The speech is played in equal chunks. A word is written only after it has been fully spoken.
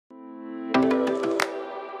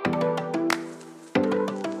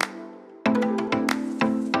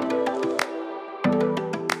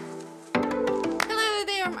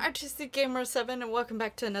Artistic Gamer 7 and welcome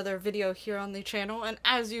back to another video here on the channel. And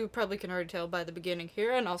as you probably can already tell by the beginning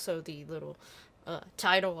here and also the little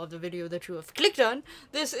title of the video that you have clicked on,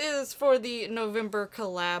 this is for the November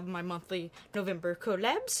collab, my monthly November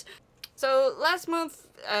collabs. So last month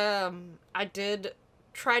I did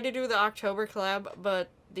try to do the October collab, but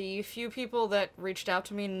the few people that reached out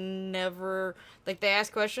to me never, like, they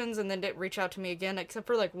asked questions and then didn't reach out to me again, except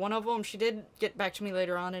for like one of them. She did get back to me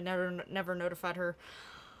later on and never notified her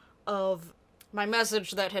of my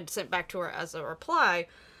message that had sent back to her as a reply.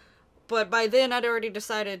 But by then I'd already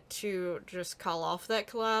decided to just call off that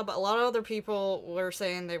collab. A lot of other people were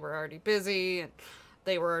saying they were already busy and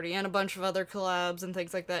they were already in a bunch of other collabs and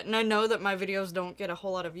things like that. And I know that my videos don't get a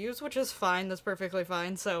whole lot of views, which is fine. That's perfectly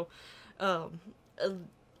fine. So,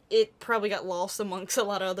 it probably got lost amongst a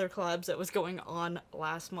lot of other collabs that was going on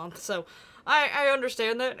last month. So I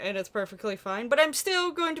understand that, and it's perfectly fine. But I'm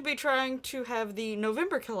still going to be trying to have the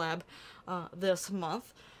November collab this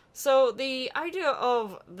month. So the idea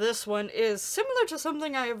of this one is similar to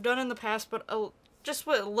something I have done in the past, but just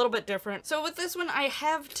a little bit different. So with this one, I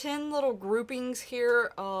have 10 little groupings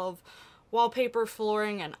here of wallpaper,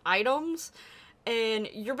 flooring, and items. And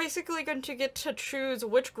you're basically going to get to choose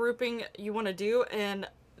which grouping you want to do, and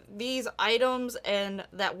these items and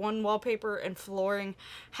that one wallpaper and flooring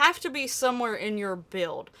have to be somewhere in your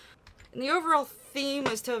build. And the overall theme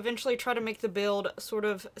is to eventually try to make the build sort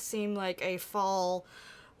of seem like a fall,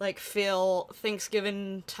 like feel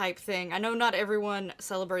Thanksgiving type thing. I know not everyone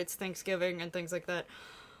celebrates Thanksgiving and things like that,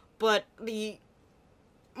 but the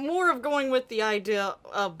more of going with the idea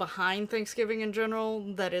of behind Thanksgiving in general,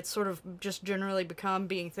 that it's sort of just generally become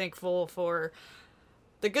being thankful for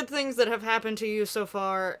the good things that have happened to you so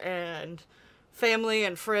far, and family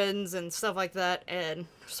and friends and stuff like that, and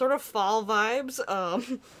sort of fall vibes.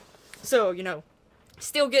 So, you know,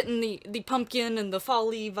 still getting the pumpkin and the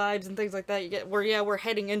fall-y vibes and things like that. You get where, yeah, we're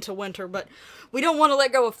heading into winter, but we don't want to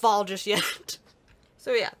let go of fall just yet.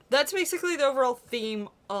 So yeah, that's basically the overall theme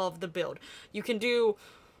of the build. You can do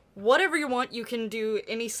whatever you want. You can do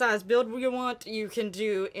any size build you want. You can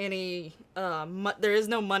do any, there is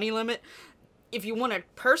no money limit. If you want to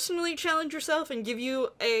personally challenge yourself and give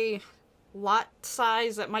you a lot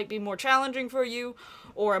size that might be more challenging for you,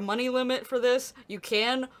 or a money limit for this, you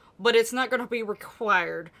can, but it's not going to be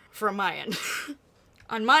required from my end.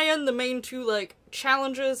 On my end, the main two, like,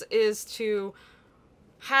 challenges is to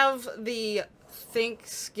have the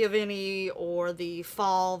Thanksgiving-y or the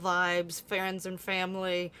fall vibes, friends and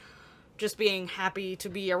family, just being happy to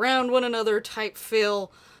be around one another type feel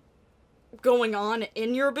going on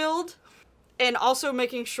in your build. And also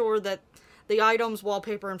making sure that the items,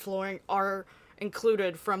 wallpaper, and flooring are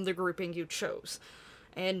included from the grouping you chose.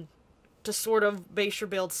 And to sort of base your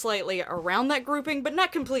build slightly around that grouping, but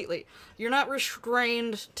not completely. You're not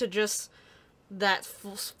restrained to just that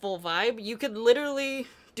full vibe. You could literally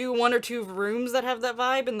do one or two rooms that have that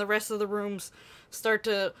vibe, and the rest of the rooms start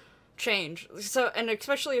to change. So, and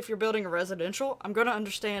especially if you're building a residential, I'm going to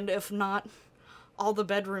understand if not all the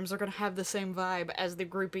bedrooms are going to have the same vibe as the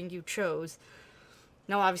grouping you chose.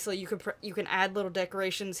 Now, obviously, you can add little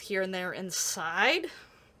decorations here and there inside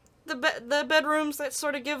the bedrooms that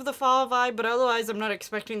sort of give the fall vibe, but otherwise, I'm not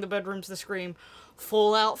expecting the bedrooms to scream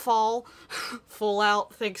full out fall, full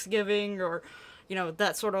out Thanksgiving, or, you know,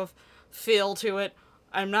 that sort of feel to it.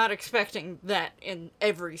 I'm not expecting that in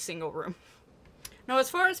every single room. Now,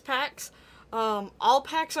 as far as packs, all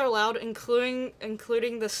packs are allowed, including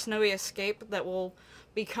the Snowy Escape that will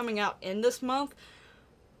be coming out in this month.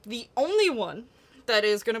 The only one that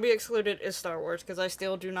is going to be excluded is Star Wars, because I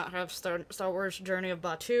still do not have Star Wars Journey of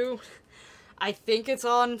Batuu. I think it's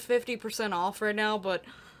on 50% off right now, but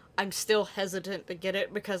I'm still hesitant to get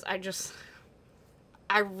it because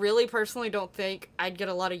I really personally don't think I'd get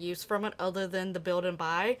a lot of use from it other than the build and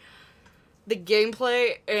buy. The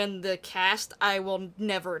gameplay and the cast I will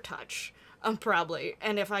never touch. Probably.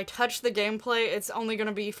 And if I touch the gameplay, it's only going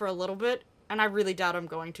to be for a little bit, and I really doubt I'm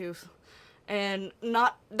going to. And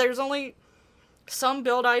there's only some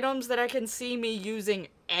build items that I can see me using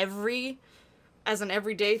as an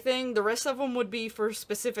everyday thing. The rest of them would be for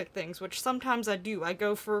specific things, which sometimes I do. I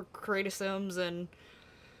go for Creative Sims and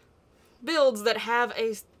builds that have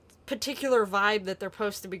a particular vibe that they're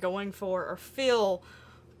supposed to be going for or feel,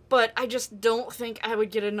 but I just don't think I would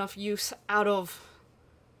get enough use out of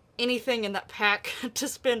anything in that pack to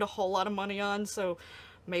spend a whole lot of money on. So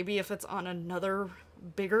maybe if it's on another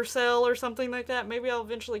bigger sale or something like that, maybe I'll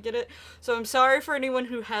eventually get it. So I'm sorry for anyone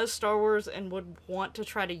who has Star Wars and would want to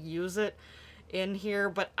try to use it in here,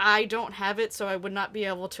 but I don't have it, so I would not be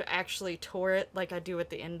able to actually tour it like I do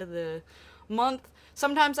at the end of the month.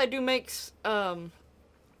 Sometimes I do make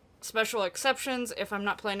special exceptions if I'm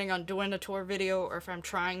not planning on doing a tour video, or if I'm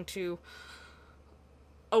trying to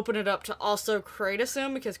open it up to also create a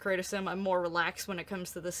sim, because create a sim I'm more relaxed when it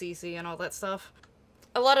comes to the CC and all that stuff.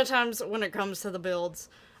 A lot of times when it comes to the builds,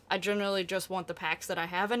 I generally just want the packs that I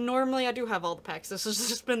have, and normally I do have all the packs. This has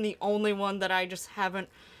just been the only one that I just haven't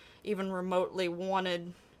even remotely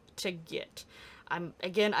wanted to get.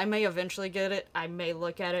 Again, I may eventually get it, I may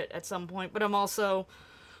look at it at some point, but I'm also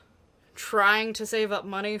trying to save up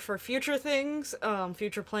money for future things,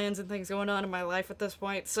 future plans and things going on in my life at this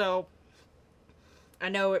point, so I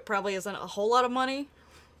know it probably isn't a whole lot of money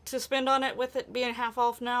to spend on it with it being half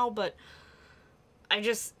off now, but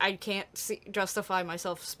I can't justify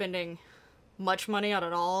myself spending much money on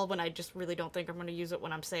it all when I just really don't think I'm going to use it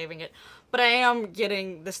when I'm saving it. But I am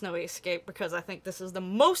getting the Snowy Escape because I think this is the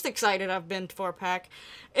most excited I've been for a pack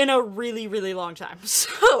in a really, really long time.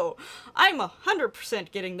 So I'm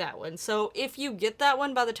 100% getting that one. So if you get that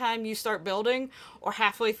one by the time you start building, or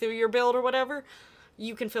halfway through your build or whatever,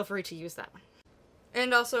 you can feel free to use that one.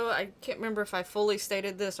 And also, I can't remember if I fully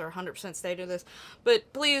stated this or 100% stated this,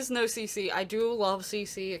 but please, no CC. I do love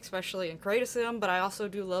CC, especially in Create a Sim, but I also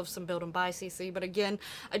do love some build and buy CC. But again,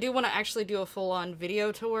 I do want to actually do a full-on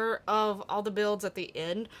video tour of all the builds at the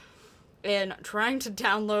end, and trying to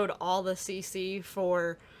download all the CC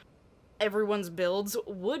for everyone's builds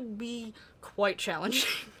would be quite challenging.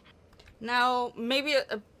 Now, maybe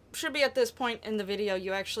it should be at this point in the video,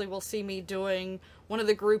 you actually will see me doing one of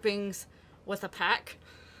the groupings with a pack.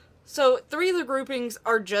 So 3 of the groupings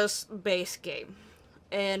are just base game,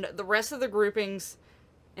 and the rest of the groupings,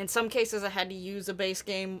 in some cases I had to use a base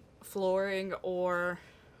game flooring or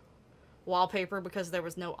wallpaper because there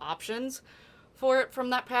was no options for it from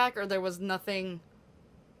that pack, or there was nothing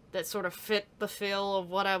that sort of fit the feel of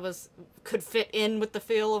what could fit in with the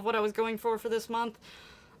feel of what I was going for this month.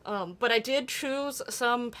 But I did choose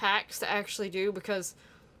some packs to actually do because,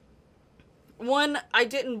 one, I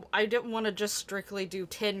didn't want to just strictly do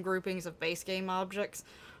 10 groupings of base game objects.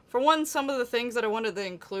 For one, some of the things that I wanted to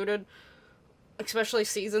include, especially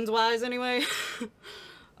seasons-wise anyway,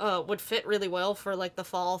 would fit really well for like the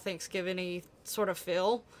fall, Thanksgiving-y sort of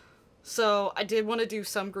feel. So I did want to do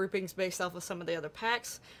some groupings based off of some of the other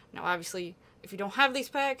packs. Now obviously, if you don't have these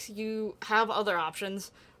packs, you have other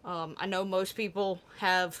options. I know most people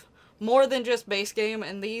have more than just base game,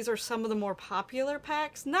 and these are some of the more popular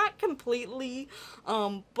packs. Not completely,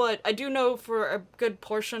 but I do know for a good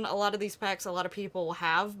portion, a lot of these packs a lot of people will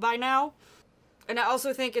have by now. And I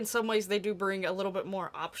also think in some ways they do bring a little bit more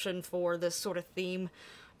option for this sort of theme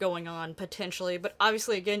going on, potentially. But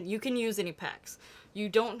obviously, again, you can use any packs. You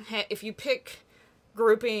don't if you pick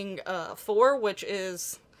grouping 4, which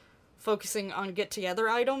is focusing on get-together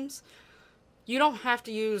items, you don't have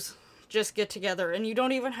to use just get together, and you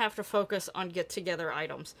don't even have to focus on get together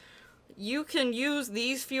items. You can use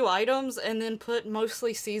these few items and then put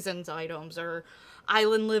mostly seasons items or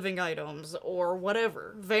island living items or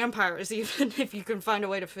whatever. Vampires even, if you can find a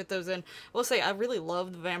way to fit those in. I will say I really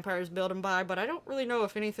love the vampires build and buy, but I don't really know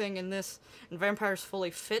if anything in vampires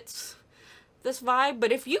fully fits this vibe,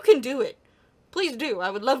 but if you can do it, please do. I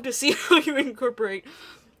would love to see how you incorporate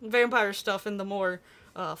vampire stuff in the more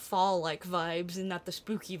fall-like vibes and not the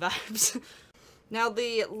spooky vibes. Now,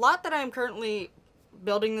 the lot that I'm currently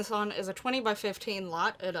building this on is a 20 by 15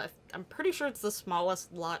 lot, and I'm pretty sure it's the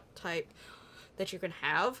smallest lot type that you can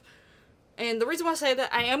have. And the reason why I say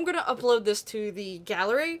that, I am going to upload this to the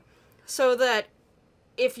gallery so that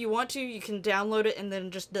if you want to, you can download it and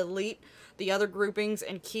then just delete the other groupings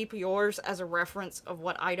and keep yours as a reference of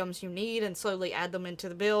what items you need and slowly add them into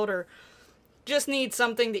the build, or just need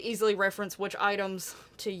something to easily reference which items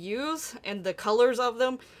to use and the colors of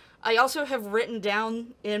them. I also have written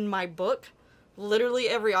down in my book literally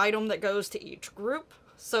every item that goes to each group.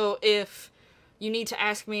 So if you need to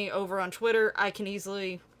ask me over on Twitter, I can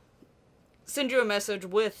easily send you a message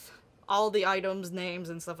with all the items, names,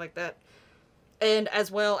 and stuff like that. And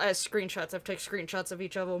as well as screenshots. I've taken screenshots of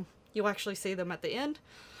each of them. You'll actually see them at the end.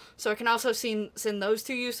 So I can also send those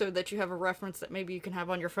to you so that you have a reference that maybe you can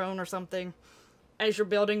have on your phone or something as you're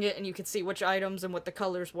building it, and you can see which items and what the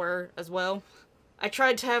colors were as well. I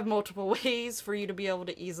tried to have multiple ways for you to be able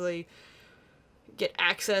to easily get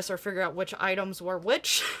access or figure out which items were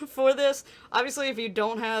which for this. Obviously, if you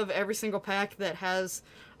don't have every single pack that has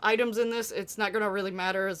items in this, it's not going to really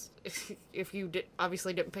matter as if you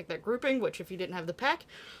obviously didn't pick that grouping, which if you didn't have the pack,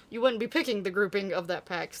 you wouldn't be picking the grouping of that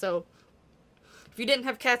pack. So if you didn't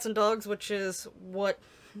have cats and dogs, which is what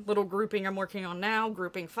little grouping I'm working on now,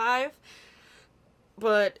 grouping 5,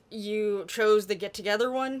 but you chose the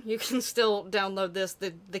get-together one, you can still download this.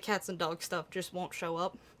 The cats and dog stuff just won't show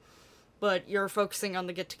up. but you're focusing on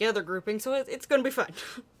the get-together grouping, so it's going to be fun.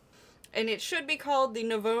 And it should be called the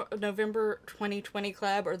November 2020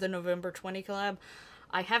 collab, or the November 20 collab.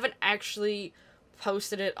 I haven't actually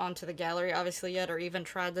posted it onto the gallery, obviously, yet, or even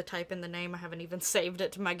tried to type in the name. I haven't even saved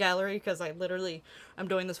it to my gallery, because I'm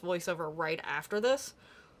doing this voiceover right after this.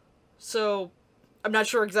 So, I'm not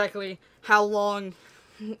sure exactly how long,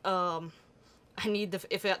 I need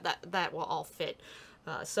if that will all fit.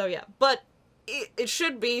 So yeah, but it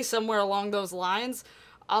should be somewhere along those lines.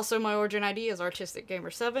 Also, my origin ID is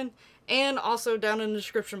ArtisticGamer7, and also down in the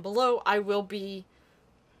description below, I will be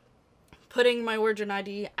putting my origin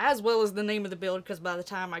ID as well as the name of the build, because by the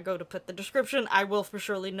time I go to put the description, I will for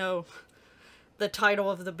surely know the title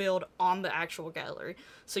of the build on the actual gallery.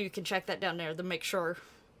 So you can check that down there to make sure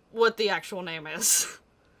what the actual name is.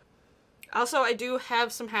 Also, I do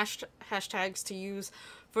have some hashtags to use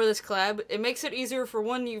for this collab. It makes it easier for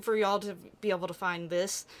y'all to be able to find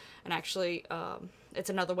this, and actually, it's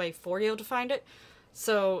another way for you to find it,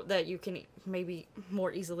 so that you can maybe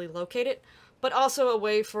more easily locate it, but also a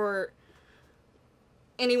way for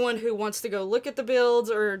anyone who wants to go look at the builds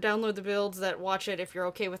or download the builds that watch it, if you're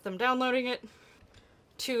okay with them downloading it,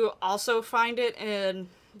 to also find it and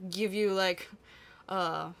give you like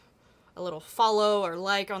a little follow or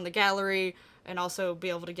like on the gallery, and also be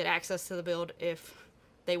able to get access to the build if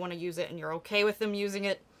they want to use it and you're okay with them using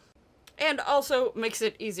it. And also makes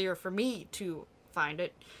it easier for me to find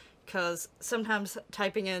it, because sometimes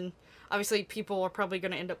typing in, obviously people are probably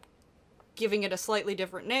going to end up giving it a slightly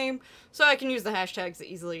different name, so I can use the hashtags to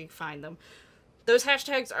easily find them. Those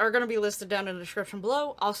hashtags are going to be listed down in the description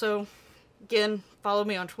below. Also, again, follow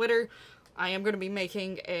me on Twitter. I am going to be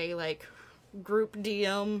making a like group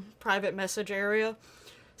DM private message area,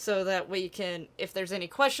 so that we can, if there's any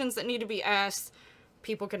questions that need to be asked,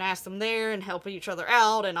 people can ask them there and help each other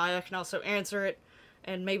out, and I can also answer it.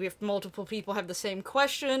 And maybe if multiple people have the same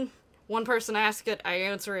question, one person asks it, I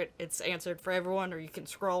answer it, it's answered for everyone, or you can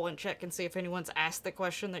scroll and check and see if anyone's asked the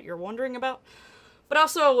question that you're wondering about. But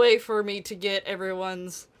also a way for me to get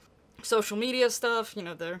everyone's social media stuff, you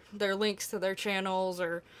know, their links to their channels,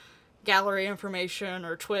 or gallery information,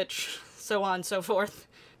 or Twitch, so on and so forth.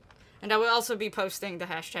 And I will also be posting the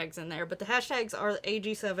hashtags in there, but the hashtags are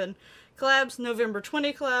AG7 Collabs, November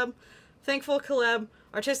 20 Collab, Thankful Collab,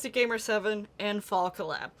 Artistic Gamer 7, and Fall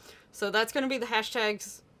Collab. So that's going to be the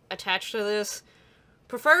hashtags attached to this.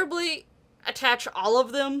 Preferably attach all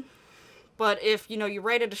of them, but if, you know, you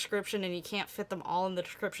write a description and you can't fit them all in the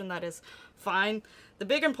description, that is fine. The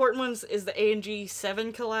big important ones is the ANG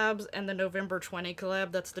 7 collabs and the November 20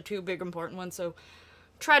 collab. That's the two big important ones, so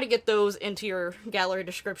try to get those into your gallery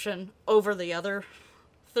description over the other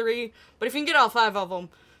three. But if you can get all 5 of them,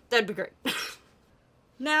 that'd be great.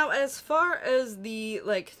 Now, as far as the,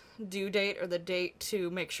 like, due date, or the date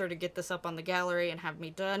to make sure to get this up on the gallery and have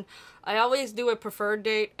me done, I always do a preferred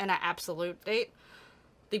date and an absolute date.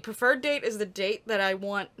 The preferred date is the date that I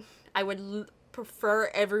would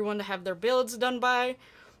prefer everyone to have their builds done by,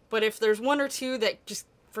 but if there's one or two that just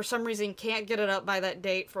for some reason can't get it up by that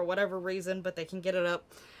date for whatever reason, but they can get it up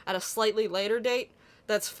at a slightly later date,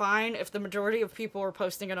 that's fine. If the majority of people are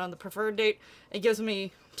posting it on the preferred date, it gives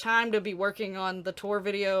me time to be working on the tour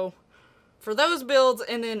video for those builds,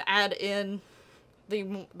 and then add in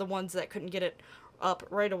the ones that couldn't get it up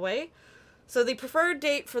right away. So the preferred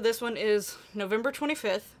date for this one is November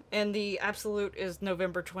 25th, and the absolute is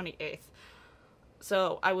November 28th.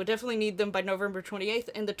 So I would definitely need them by November 28th,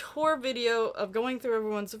 and the tour video of going through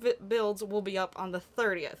everyone's builds will be up on the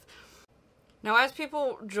 30th. Now, as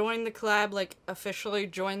people join the collab, like officially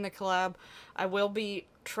join the collab, I will be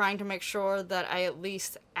trying to make sure that I at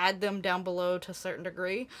least add them down below to a certain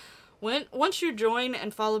degree. Once you join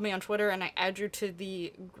and follow me on Twitter and I add you to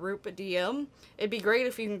the group DM, it'd be great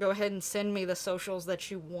if you can go ahead and send me the socials that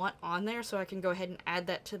you want on there, so I can go ahead and add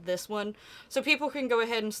that to this one, so people can go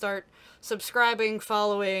ahead and start subscribing,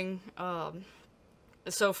 following,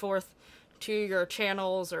 so forth, to your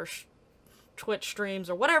channels or Twitch streams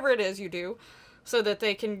or whatever it is you do, so that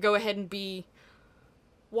they can go ahead and be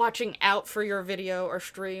watching out for your video or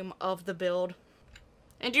stream of the build.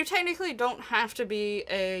 And you technically don't have to be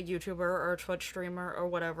a YouTuber or a Twitch streamer or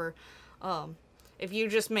whatever. If you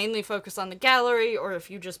just mainly focus on the gallery, or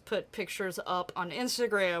if you just put pictures up on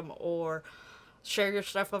Instagram, or share your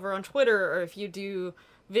stuff over on Twitter, or if you do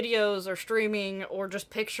videos or streaming or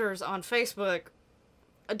just pictures on Facebook,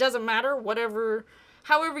 it doesn't matter.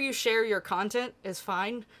 However you share your content is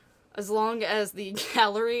fine, as long as the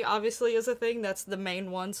gallery obviously is a thing. That's the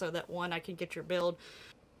main one, so that one, I can get your build.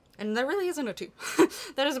 And there really isn't a two.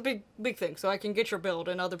 That is a big thing. So I can get your build,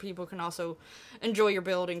 and other people can also enjoy your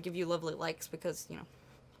build and give you lovely likes, because, you know,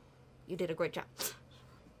 You did a great job.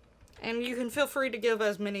 And you can feel free to give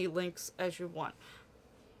as many links as you want.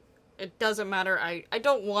 It doesn't matter. I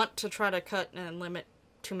don't want to try to cut and limit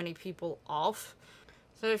too many people off.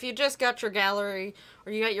 So if you just got your gallery,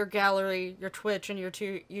 or you got your gallery, your Twitch, and your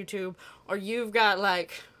YouTube, or you've got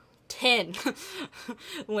like 10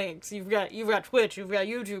 links. You've got Twitch, you've got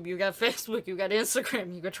YouTube, you've got Facebook, you've got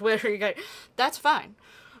Instagram, you've got Twitter, that's fine.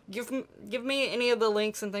 Give me any of the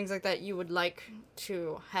links and things like that you would like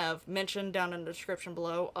to have mentioned down in the description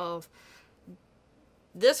below of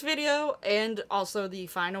this video and also the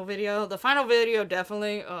final video. The final video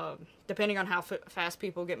definitely, depending on how fast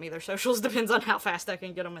people get me their socials, depends on how fast I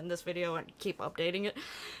can get them in this video and keep updating it.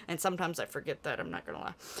 And sometimes I forget that, I'm not gonna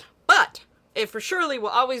lie. But it for surely will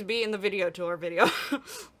always be in the video tour video.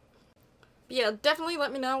 Yeah, definitely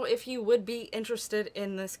let me know if you would be interested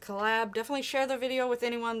in this collab. Definitely share the video with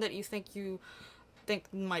anyone that you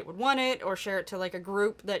think might would want it, or share it to like a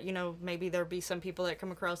group that, you know, maybe there'll be some people that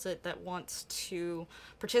come across it that wants to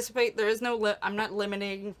participate. There is no I'm not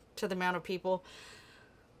limiting to the amount of people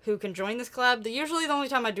who can join this collab. Usually the only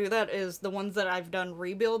time I do that is the ones that I've done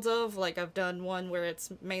rebuilds of. Like I've done one where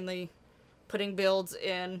it's mainly putting builds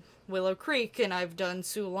in Willow Creek, and I've done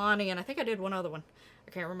Sulani, and I think I did one other one.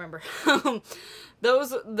 I can't remember.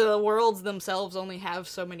 The worlds themselves only have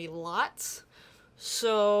so many lots,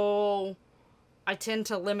 so I tend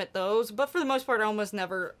to limit those, but for the most part I almost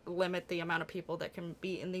never limit the amount of people that can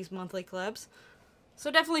be in these monthly collabs.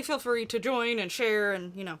 So definitely feel free to join and share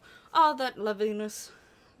and, you know, all that loveliness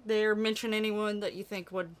there. Mention anyone that you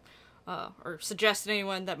think would, or suggest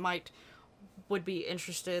anyone that would be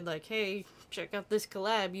interested, like, hey, check out this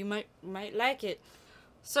collab, you might like it.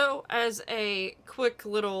 So, as a quick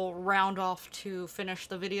little round off to finish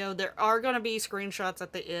the video, there are going to be screenshots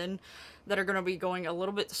at the end that are going to be going a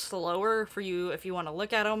little bit slower for you if you want to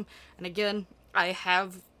look at them. And again, I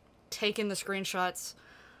have taken the screenshots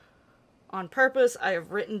on purpose. I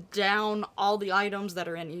have written down all the items that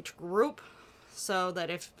are in each group, so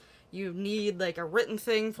that if you need like a written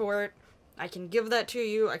thing for it, I can give that to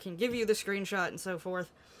you. I can give you the screenshot and so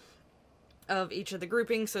forth of each of the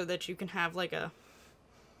groupings, so that you can have like a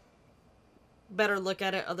better look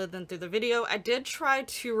at it other than through the video. I did try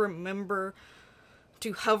to remember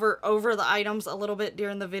to hover over the items a little bit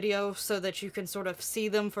during the video so that you can sort of see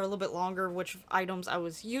them for a little bit longer, which items I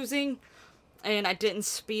was using, and I didn't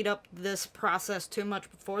speed up this process too much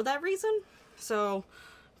for that reason. So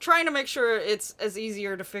trying to make sure it's as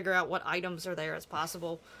easier to figure out what items are there as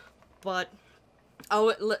possible. But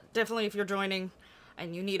definitely if you're joining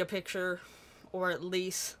and you need a picture, or at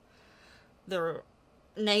least the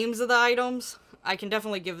names of the items, I can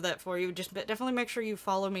definitely give that for you. Just definitely make sure you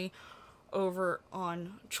follow me over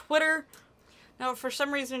on Twitter. Now, if for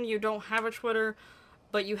some reason you don't have a Twitter,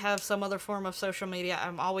 but you have some other form of social media,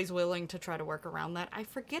 I'm always willing to try to work around that. I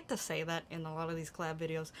forget to say that in a lot of these collab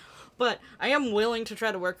videos, but I am willing to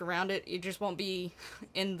try to work around it. It just won't be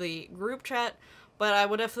in the group chat, but I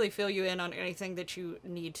will definitely fill you in on anything that you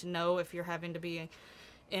need to know if you're having to be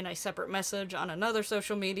in a separate message on another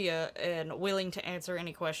social media, and willing to answer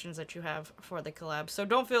any questions that you have for the collab. So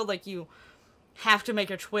don't feel like you have to make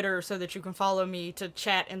a Twitter so that you can follow me to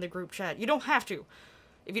chat in the group chat. You don't have to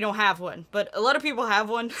if you don't have one, but a lot of people have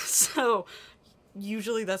one, so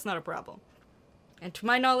usually that's not a problem. And to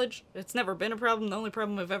my knowledge, it's never been a problem. The only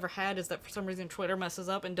problem I've ever had is that for some reason Twitter messes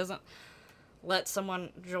up and doesn't let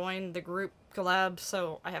someone join the group collab,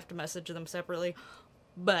 so I have to message them separately.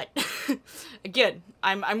 But again,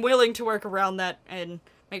 I'm willing to work around that and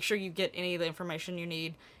make sure you get any of the information you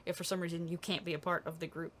need if for some reason you can't be a part of the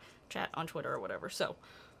group chat on Twitter or whatever. So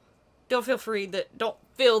don't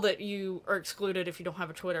feel that you are excluded if you don't have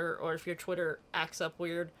a Twitter, or if your Twitter acts up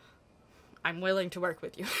weird. I'm willing to work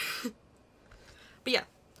with you. But yeah,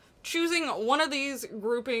 choosing one of these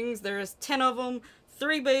groupings, there's 10 of them.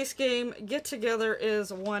 3 base game, get together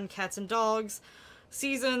is 1 cats and dogs.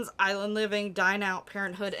 Seasons, Island Living, Dine Out,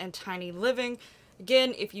 Parenthood, and Tiny Living.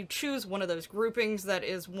 Again, if you choose one of those groupings, that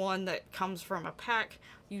is one that comes from a pack.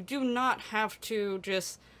 You do not have to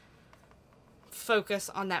just focus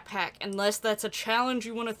on that pack, unless that's a challenge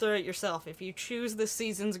you want to throw at yourself. If you choose the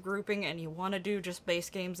Seasons grouping and you want to do just base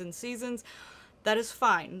games and Seasons, that is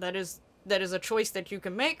fine. That is a choice that you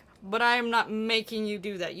can make, but I am not making you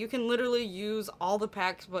do that. You can literally use all the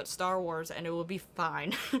packs but Star Wars and it will be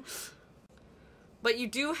fine. But you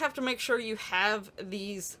do have to make sure you have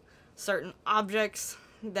these certain objects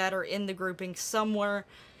that are in the grouping somewhere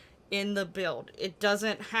in the build. It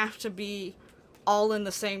doesn't have to be all in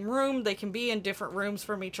the same room. They can be in different rooms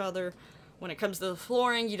from each other. When it comes to the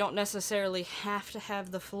flooring, you don't necessarily have to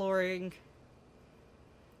have the flooring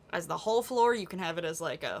as the whole floor. You can have it as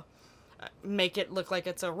like a make it look like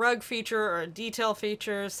it's a rug feature or a detail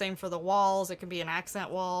feature. Same for the walls. It can be an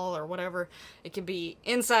accent wall or whatever. It can be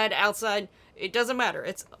inside, outside. It doesn't matter.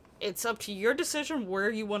 It's up to your decision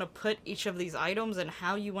where you want to put each of these items and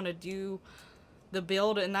how you want to do the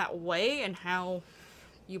build in that way and how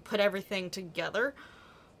you put everything together.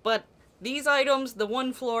 But these items, the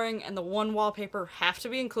one flooring and the one wallpaper, have to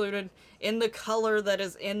be included in the color that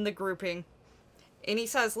is in the grouping. Any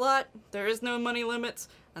size lot, there is no money limits,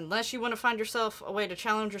 unless you want to find yourself a way to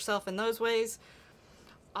challenge yourself in those ways.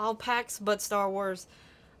 All packs but Star Wars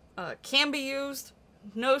can be used.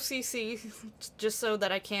 No CC, just so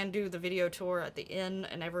that I can do the video tour at the end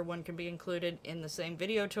and everyone can be included in the same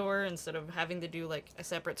video tour instead of having to do like a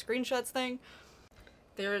separate screenshots thing.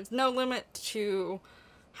 There is no limit to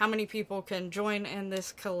how many people can join in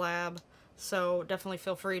this collab, so definitely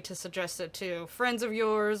feel free to suggest it to friends of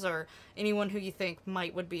yours or anyone who you think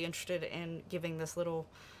would be interested in giving this little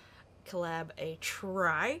collab a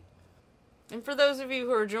try. And for those of you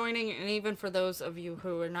who are joining, and even for those of you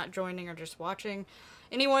who are not joining or just watching,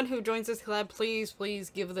 anyone who joins this collab, please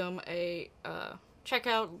give them a check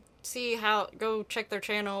out, go check their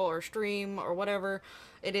channel or stream or whatever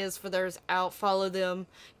it is for theirs out, follow them,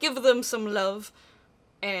 give them some love,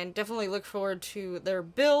 and definitely look forward to their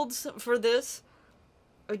builds for this.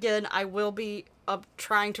 Again, I will be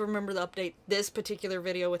trying to remember to update this particular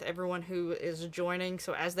video with everyone who is joining,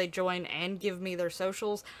 so as they join and give me their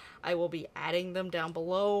socials, I will be adding them down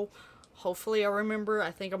below. Hopefully I'll remember.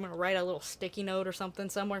 I think I'm going to write a little sticky note or something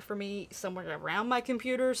somewhere for me, somewhere around my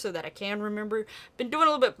computer so that I can remember. Been doing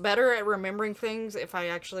a little bit better at remembering things if I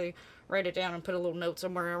actually write it down and put a little note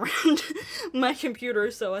somewhere around my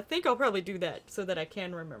computer, so I think I'll probably do that so that I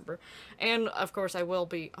can remember. And of course I will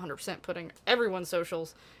be 100% putting everyone's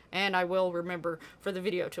socials, and I will remember for the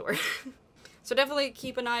video tour. So definitely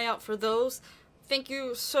keep an eye out for those. Thank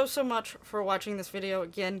you so much for watching this video.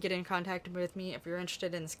 Again, get in contact with me if you're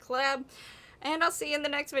interested in this collab, and I'll see you in the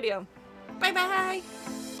next video. Bye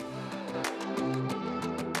bye!